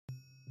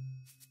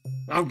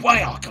No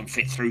way I can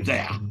fit through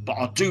there, but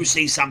I do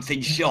see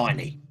something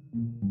shiny.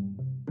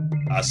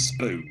 A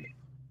spoon.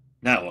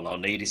 Now all I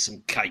need is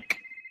some cake.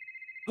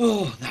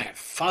 Oh, that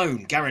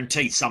phone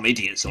guaranteed some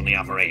idiot's on the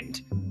other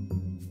end.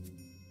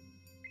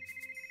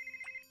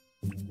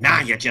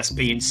 Now you're just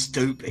being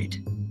stupid.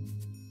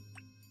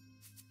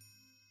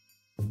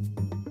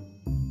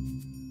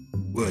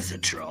 Worth a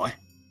try.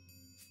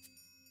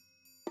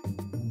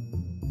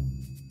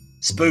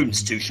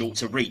 Spoon's too short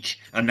to reach,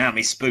 and now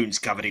my spoon's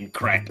covered in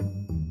crap.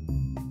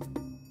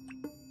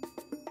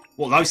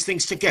 Well, those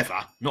things together?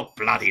 Not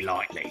bloody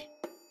likely.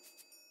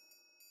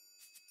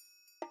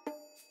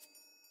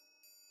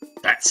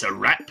 That's a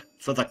rap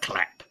for the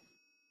clap.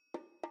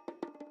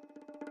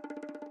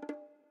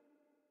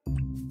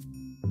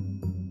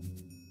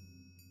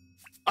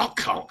 I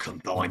can't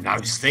combine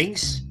those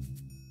things.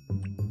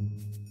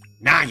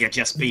 Now you're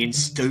just being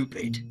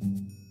stupid.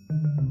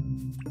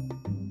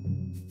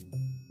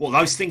 Well,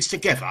 those things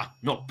together?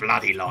 Not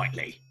bloody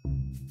likely.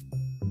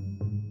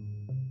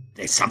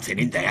 There's something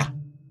in there.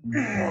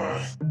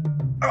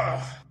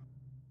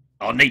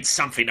 I need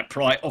something to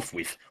pry it off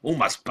with.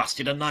 Almost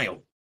busted a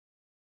nail.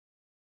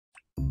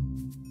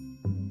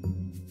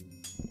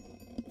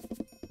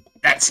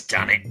 That's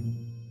done it.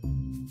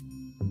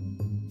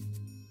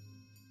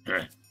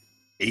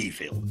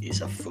 Evil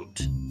is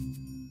afoot.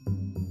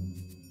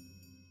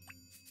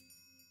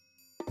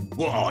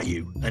 What are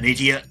you, an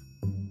idiot?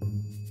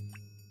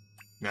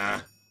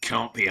 Nah,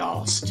 can't be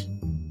arsed.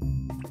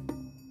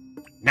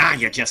 Now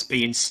you're just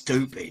being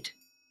stupid.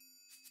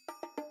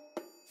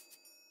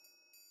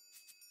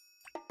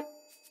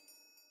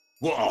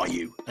 What are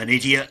you, an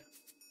idiot?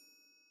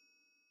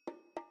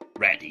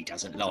 Ratty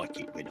doesn't like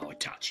it when I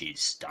touch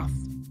his stuff.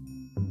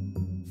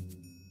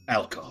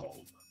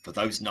 Alcohol, for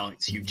those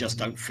nights you just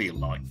don't feel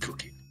like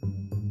cooking.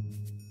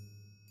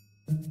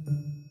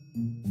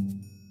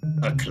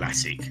 A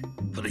classic,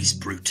 police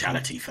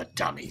brutality for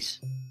dummies.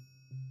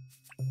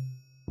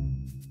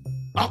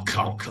 I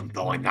can't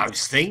combine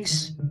those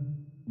things.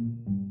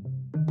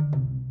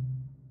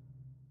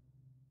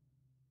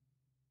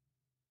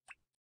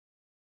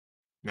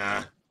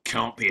 Nah,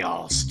 can't be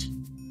arsed.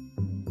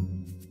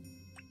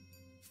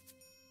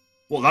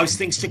 Well, those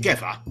things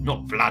together?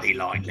 Not bloody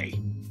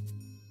likely.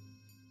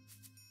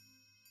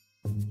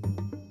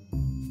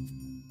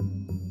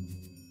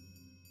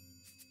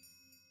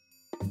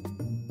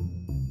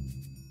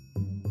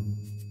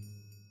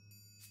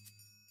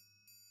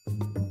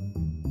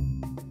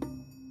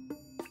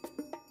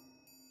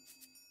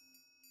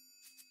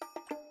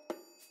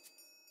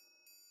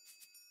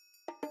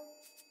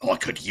 I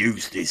could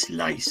use this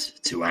lace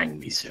to hang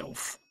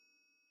myself.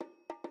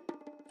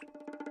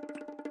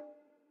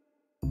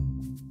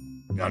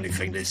 The only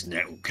thing this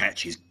net will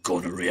catch is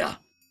gonorrhea.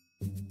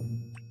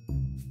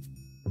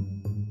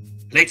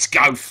 Let's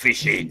go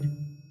fishing.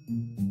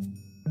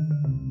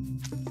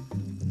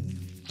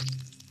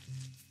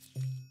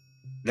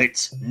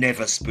 Let's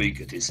never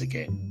speak of this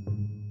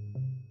again.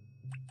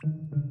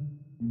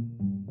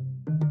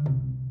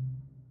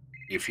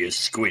 If you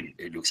squint,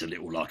 it looks a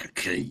little like a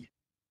key.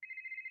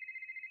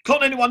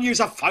 Can't anyone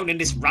use a phone in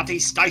this ruddy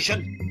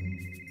station?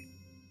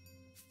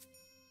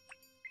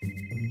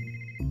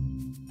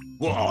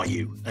 What are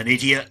you, an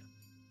idiot?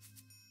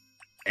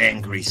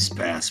 Angry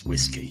Spouse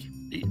Whiskey,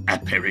 the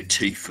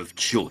aperitif of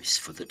choice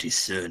for the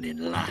discerning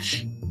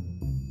lash.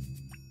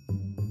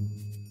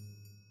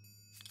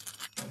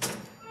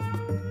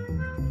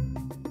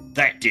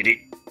 That did it.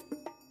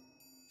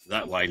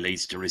 That way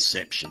leads to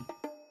reception.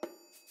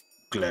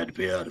 Glad to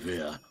be out of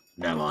here.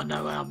 Now I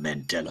know how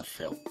Mandela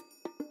felt.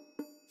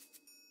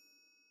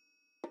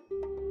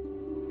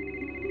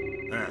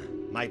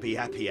 Maybe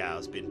happy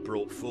hour's been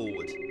brought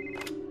forward.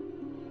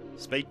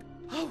 Speak.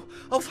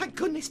 Oh, thank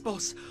goodness,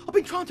 boss. I've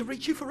been trying to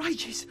reach you for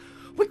ages.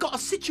 We've got a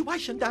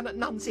situation down at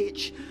Nun's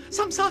Itch.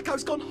 Some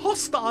psycho's gone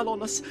hostile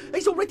on us.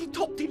 He's already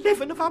topped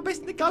 11 of our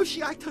best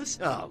negotiators.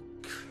 Oh,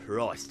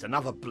 Christ,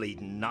 another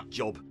bleeding nut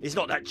job. It's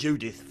not that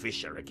Judith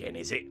Fisher again,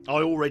 is it?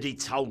 I already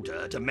told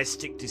her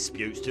domestic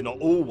disputes do not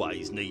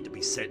always need to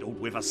be settled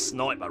with a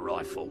sniper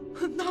rifle.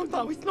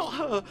 No, it's not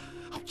her.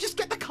 Oh, just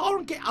get the car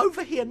and get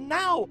over here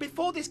now,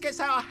 before this gets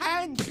out of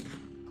hand.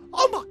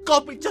 Oh my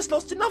God, we've just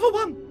lost another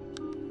one.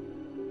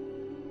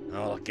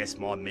 Oh, I guess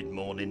my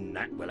mid-morning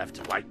nap will have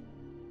to wait.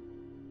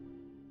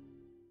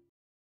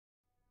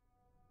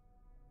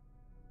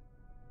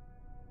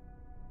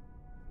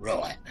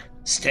 Right,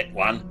 step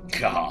one,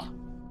 car.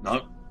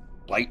 No,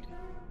 wait.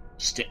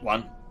 Step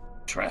one,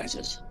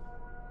 trousers.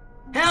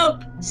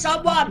 Help!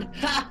 Someone!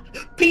 Ha!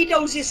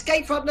 Pedos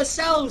escaped from the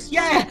cells!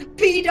 Yeah!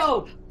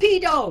 Pedo!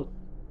 Pedo!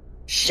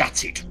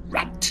 Shut it,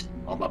 runt.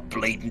 I'm a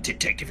bleeding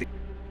detective.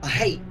 I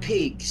hate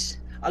pigs.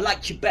 I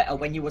liked you better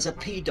when you was a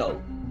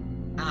pedo.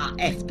 Ah,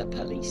 F the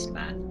police,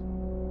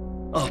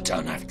 man. I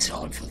don't have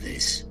time for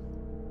this.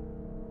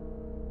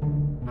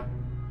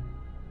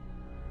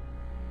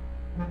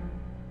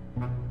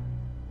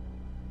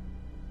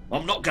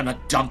 I'm not gonna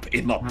dump it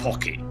in my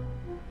pocket.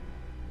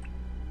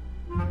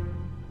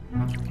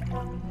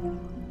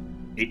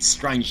 It's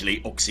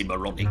strangely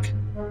oxymoronic.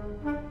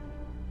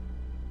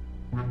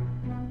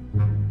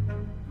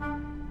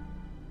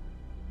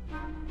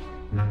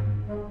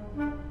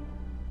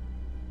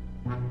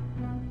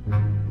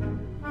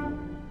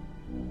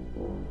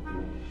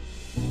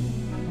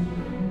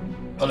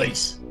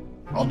 Police,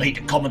 I'll need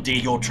to commandeer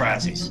your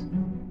trousers.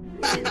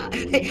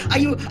 Are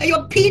you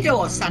a pedo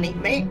or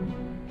something, mate?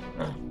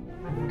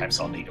 Perhaps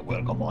I'll need to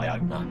work on my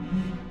own now.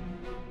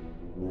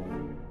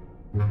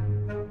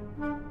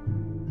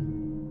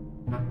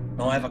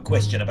 I have a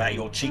question about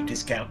your cheap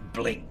discount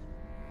bling.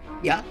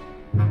 Yeah?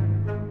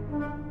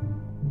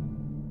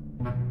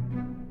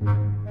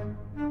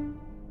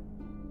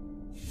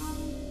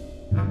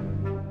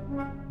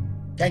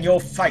 Can your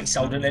face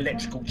hold an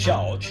electrical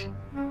charge?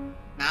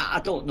 I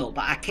don't know,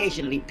 but I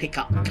occasionally pick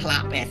up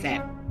Clap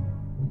FM.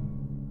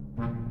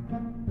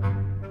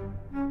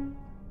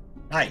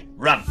 Hey,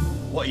 run!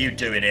 What are you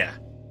doing here?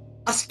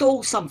 I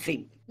stole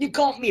something. You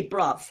got me,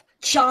 bruv.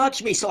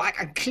 Charge me so I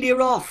can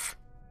clear off.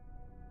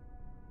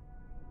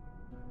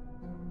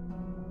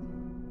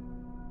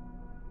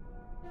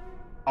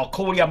 I'll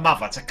call your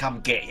mother to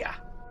come get you.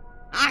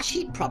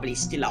 She's probably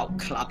still out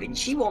clubbing.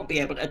 She won't be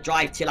able to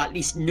drive till at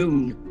least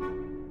noon.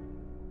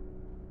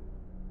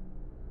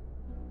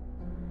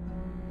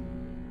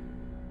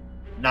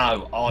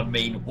 No, I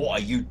mean, what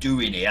are you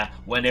doing here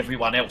when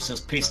everyone else has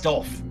pissed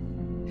off?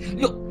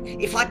 Look,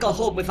 if I go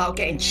home without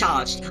getting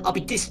charged, I'll be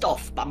dissed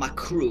off by my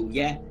crew,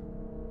 yeah?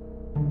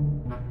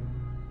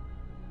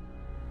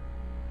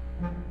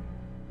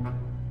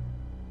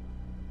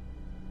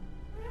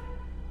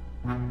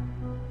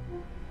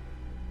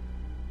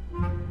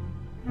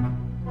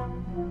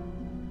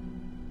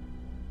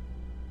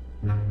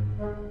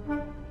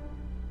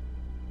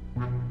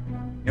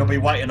 You'll be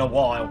waiting a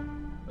while.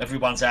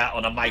 Everyone's out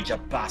on a major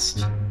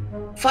bust.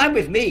 Fine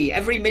with me.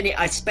 Every minute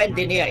I spend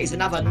in here is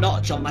another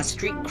notch on my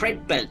street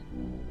cred belt.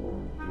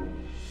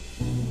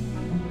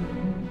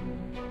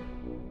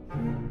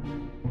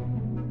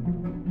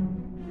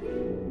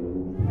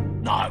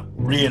 No,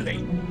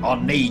 really, I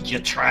need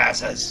your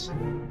trousers.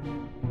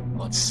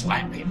 I'd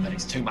slap him, but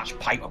it's too much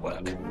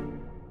paperwork.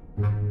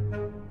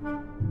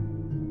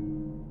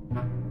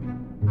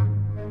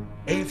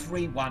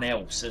 Everyone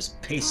else has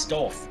pissed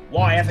off.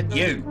 Why haven't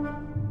you?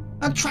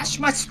 And trash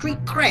my street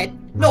cred?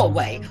 No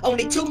way.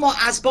 Only 2 more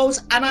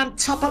Asbos and I'm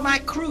top of my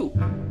crew.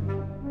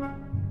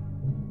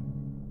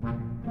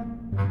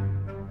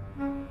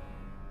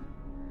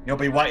 You'll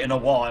be waiting a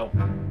while.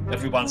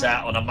 Everyone's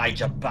out on a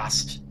major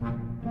bust.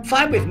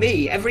 Fine with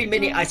me. Every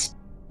minute I...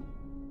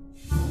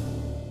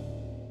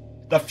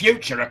 The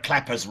future of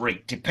Clappers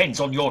Reek depends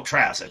on your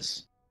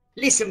trousers.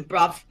 Listen,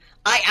 bruv.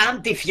 I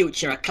am the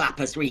future of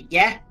Clappers Reek,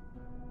 yeah?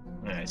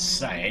 It's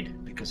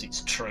sad, because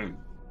it's true.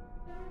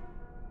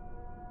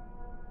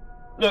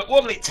 Look,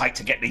 what'll it take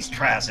to get these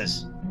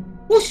trousers?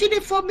 What's in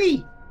it for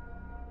me?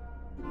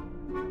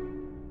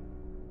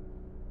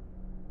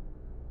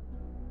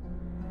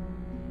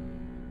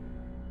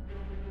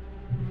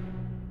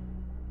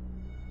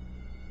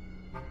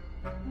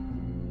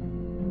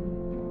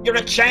 You're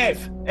a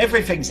chav.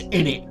 Everything's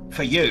in it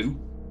for you.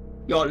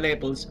 Your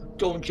labels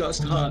don't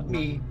just hurt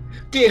me.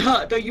 They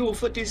hurt the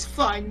youth of this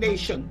fine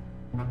nation.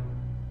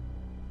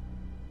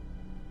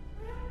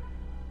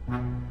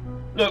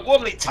 Look,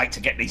 what'll it take to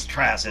get these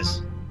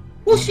trousers?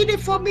 What's in it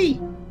for me?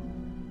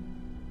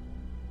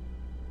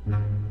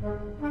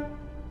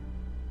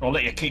 I'll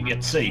let you keep your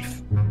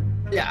teeth.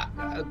 Yeah,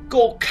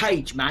 go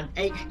cage, man.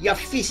 Eh? Your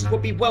fist will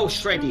be well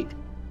shredded.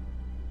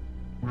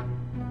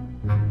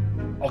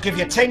 I'll give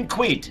you 10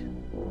 quid.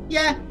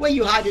 Yeah, where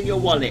you hiding your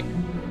wallet?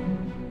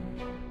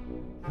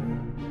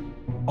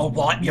 I'll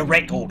wipe your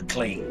record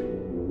clean.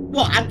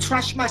 What, and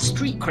trash my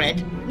street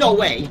cred? No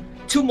way.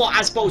 2 more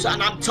Asbos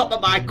and I'm top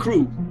of my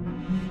crew.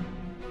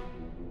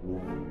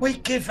 We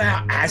give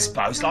out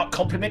Asbos like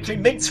complimentary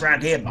mints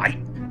round here, mate.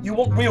 You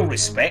want real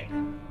respect?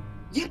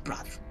 Yeah,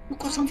 bruv. You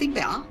got something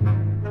better?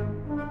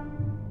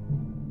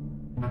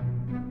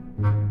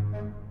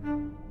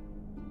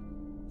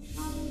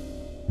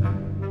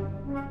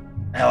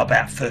 How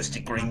about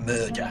first-degree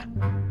murder?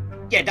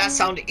 Yeah, that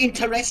sounds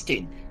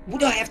interesting.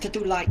 Would I have to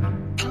do, like,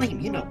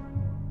 time, you know?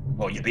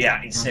 Well, you'll be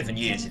out in 7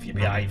 years if you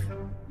behave.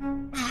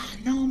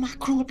 No, my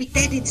crew will be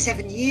dead in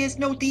 7 years.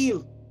 No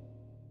deal.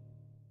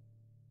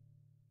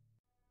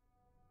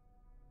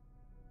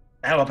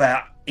 How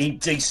about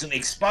indecent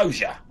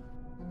exposure?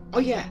 Oh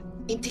yeah,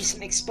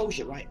 indecent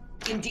exposure, right?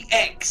 In the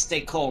X,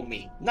 they call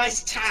me.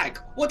 Nice tag.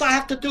 What do I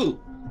have to do?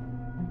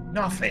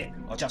 Nothing.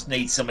 I just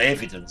need some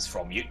evidence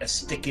from you to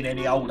stick in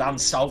any old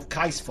unsolved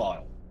case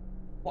file.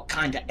 What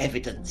kind of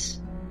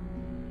evidence?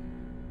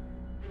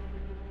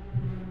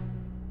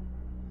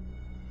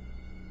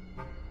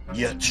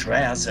 Your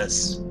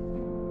trousers.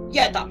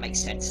 Yeah, that makes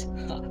sense.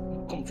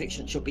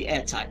 Conviction should be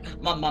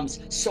airtight. My mum's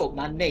sewed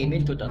my name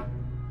into them.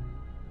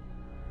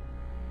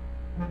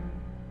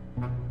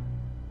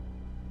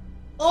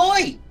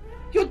 Oi!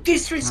 You're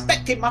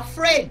disrespecting my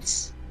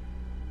friends!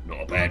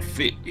 Not a bad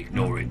fit,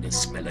 ignoring the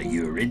smell of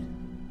urine.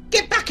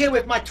 Get back here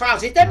with my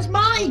trousers, them's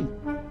mine!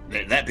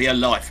 Let that be a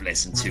life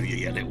lesson to you,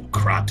 you little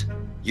crud.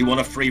 You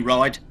want a free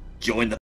ride? Join the